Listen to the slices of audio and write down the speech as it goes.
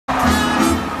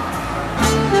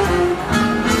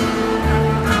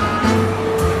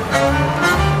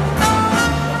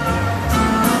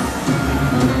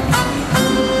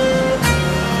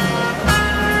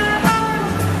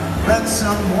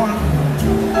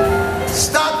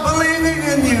start believing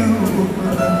in you.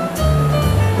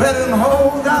 Let him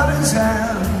hold out his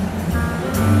hand.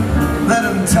 Let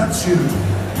him touch you.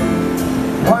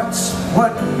 Watch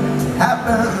what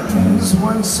happens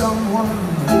when someone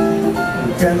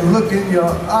can look in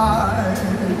your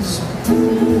eyes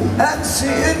and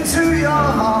see into your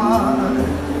heart.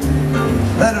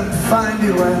 Let him find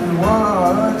you and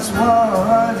watch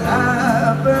what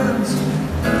happens.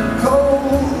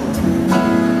 Cold.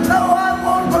 No, I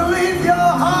won't believe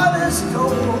your heart is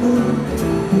cold.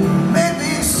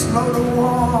 Maybe slow to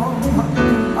warm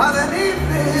on an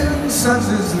evening such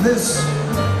as this.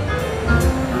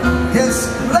 Yes,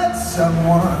 let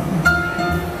someone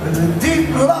with a deep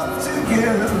love to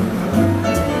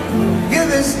give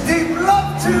his deep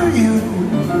love to you.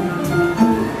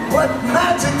 What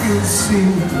magic you see.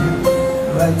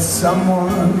 Let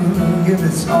someone give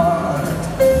his heart.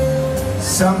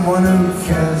 Someone who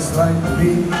cares like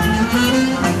me.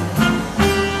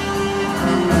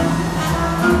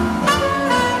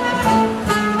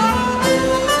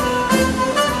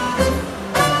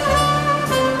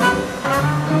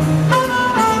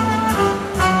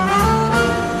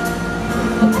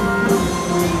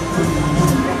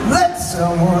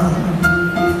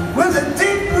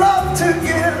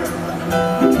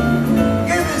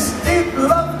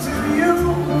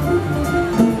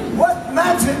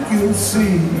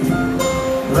 See,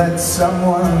 let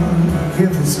someone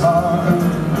give his heart.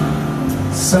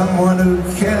 Someone who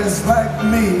cares like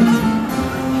me.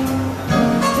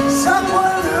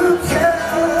 Someone who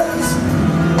cares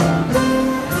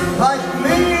like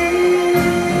me.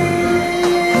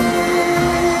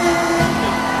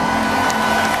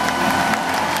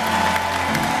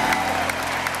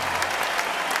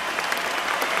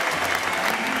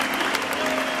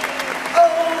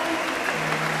 Oh,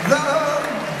 the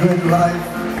good life,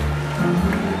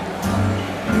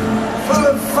 full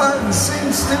of fun,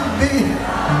 seems to be.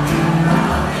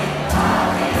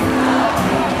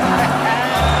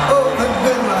 Oh, the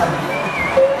good life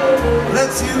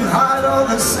lets you hide all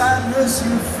the sadness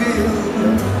you feel.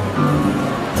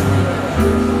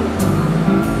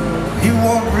 You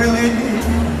won't really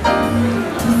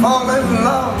fall in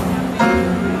love,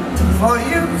 for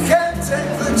you can't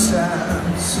take the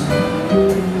chance.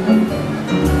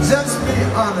 Just be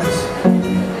honest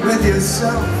with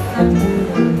yourself.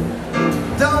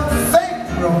 Don't fake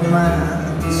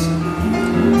romance.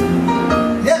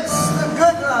 Yes, the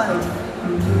good life,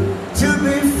 to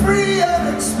be free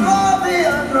and explore the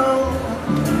unknown.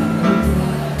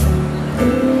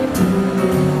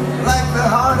 Like the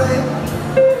heartache,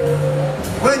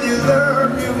 when you learn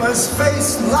you must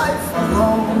face life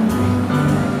alone.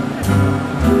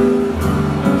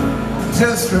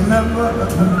 Just remember,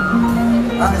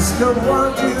 I still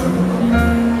want you.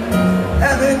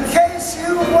 And in case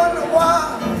you wonder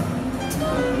why,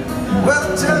 well,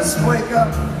 just wake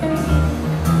up.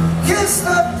 Kiss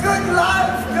the good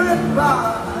life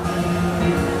goodbye.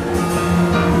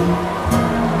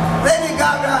 Lady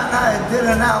Gaga and I did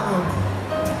an album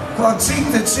called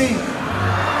Cheek to Cheek.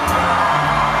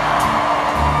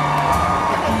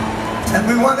 And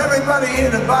we want everybody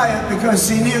here to buy it because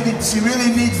she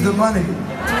really needs the money.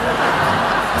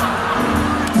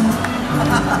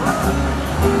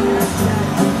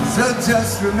 So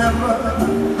just remember,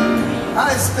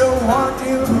 I still want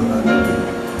you.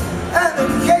 And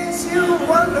in case you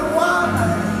wonder why,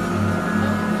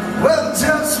 well,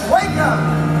 just wake up.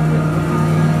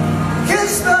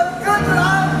 Kiss the good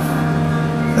life,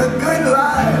 the good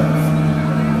life,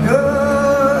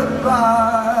 goodbye.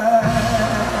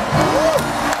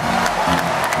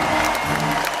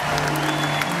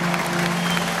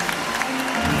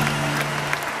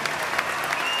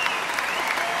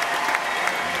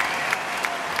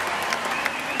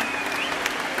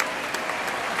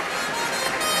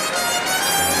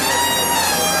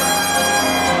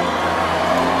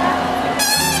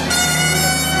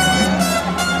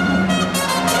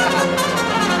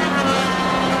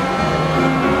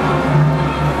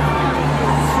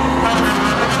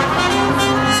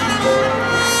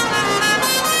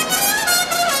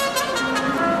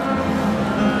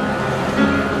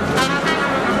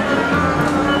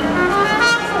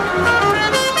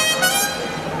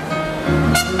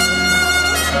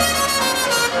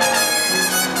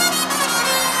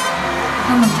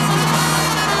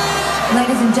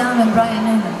 Ladies and gentlemen, Brian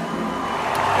Newman.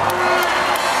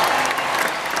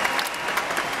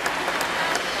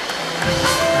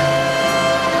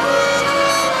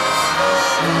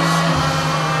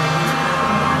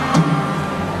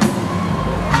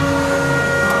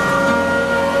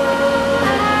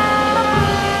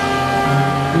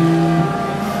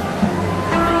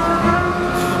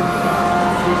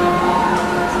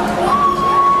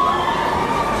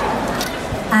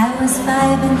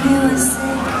 he was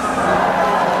sick.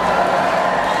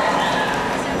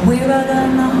 We rode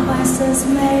on the horses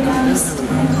made of steel.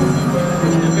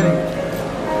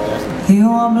 He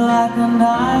wore black and I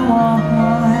wore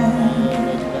white.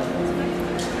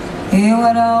 He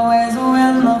would always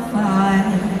win the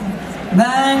fight.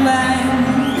 Bang, bang,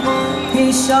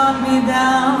 he shot me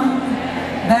down.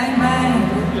 Bang, bang,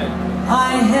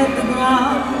 I hit the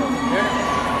ground.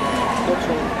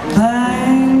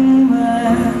 Bang,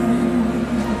 bang,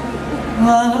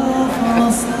 what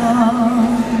awful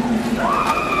sound.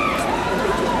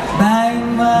 Bang,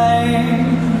 bang,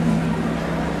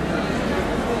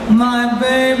 my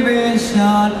baby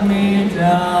shot me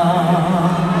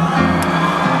down.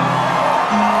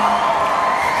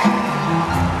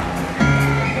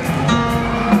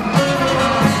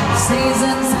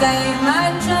 Seasons came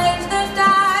and changed the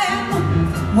time.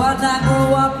 When I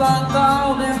grew up I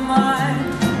called him mine.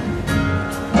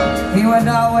 He would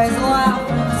always laugh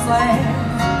and say,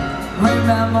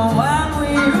 remember when we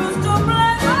used to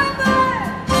play like that?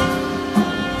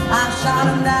 I shot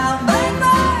him down, bang,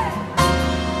 bang.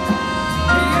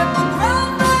 He hit the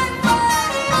ground, bang,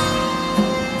 bang.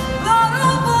 That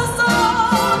awful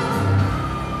song,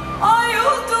 I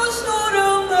used to shoot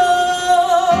him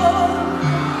down.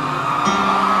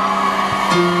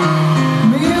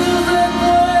 Music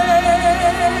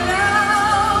played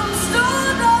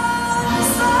Amsterdam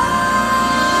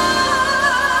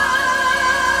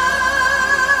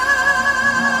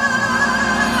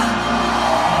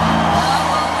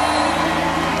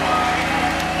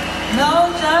no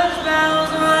church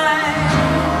bells rang.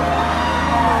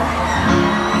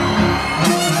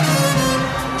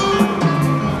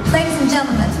 Ladies and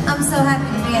gentlemen, I'm so happy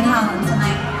to be in Holland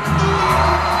tonight.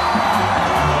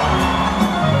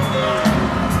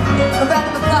 A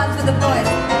round of applause for the boys.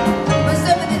 We're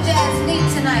serving the jazz neat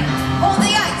tonight. Hold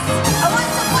the ice. I want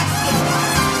some whiskey.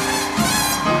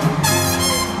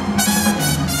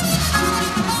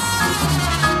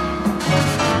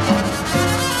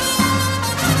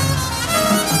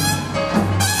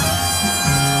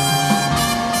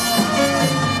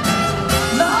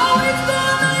 Now it's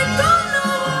gonna come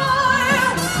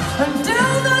nowhere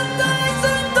until the days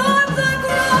and times I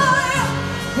cry.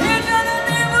 He didn't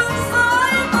even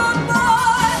say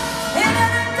goodbye. He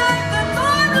didn't take the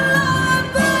time to love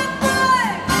back.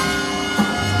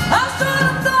 I shot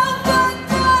him down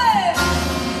back.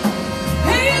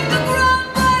 He hit the ground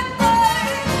back.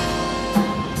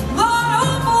 That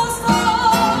awful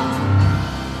song.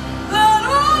 That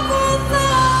awful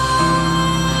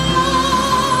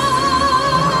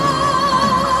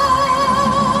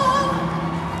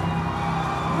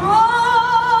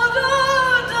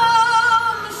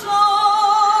Rotterdam song.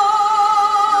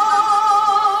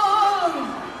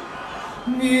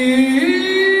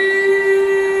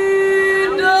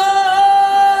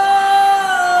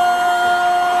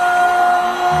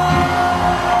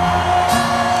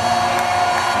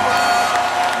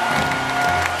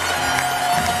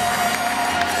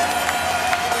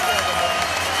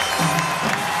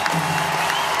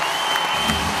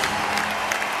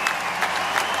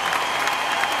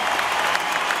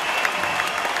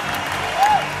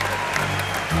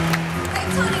 Hey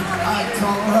Tony, how I are you?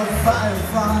 call her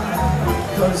Firefly,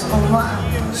 cause oh my,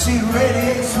 she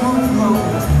radiates moon glow.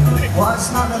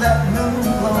 What's none of that noon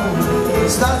glow?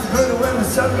 Starts to glitter when the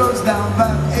sun goes down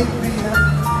by 8 p.m.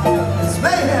 It's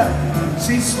mayhem.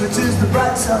 She switches the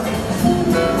brights up,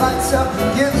 lights up and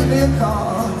gives me a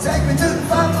call. Take me to the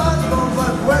 5 miles more,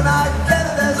 but when I get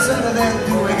to that center there,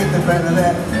 do I get the better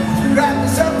there? Grab me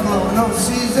some glow, no,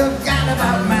 she's a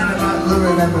about man about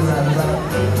luring and about.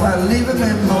 While leaving me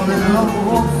moaning low,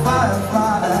 oh, Firefly.